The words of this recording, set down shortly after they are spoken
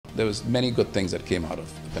there was many good things that came out of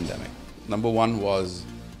the pandemic. Number one was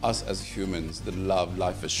us as humans, the love,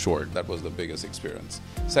 life is short. That was the biggest experience.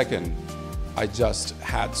 Second, I just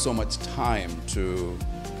had so much time to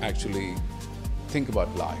actually think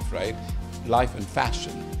about life, right? Life in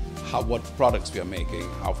fashion, what products we are making,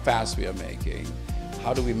 how fast we are making,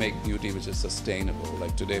 how do we make beauty which is sustainable?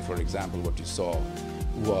 Like today, for example, what you saw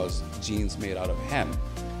was jeans made out of hemp.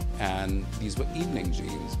 And these were evening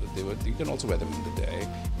jeans, but you can also wear them in the day,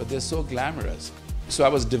 but they're so glamorous. So I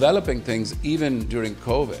was developing things even during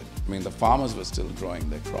COVID. I mean, the farmers were still growing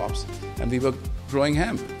their crops, and we were growing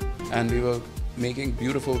hemp, and we were making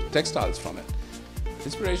beautiful textiles from it.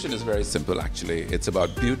 Inspiration is very simple, actually. It's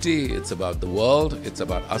about beauty, it's about the world, it's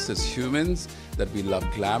about us as humans, that we love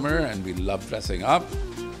glamour and we love dressing up,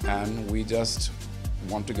 and we just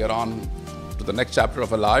want to get on to the next chapter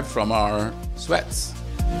of our life from our sweats.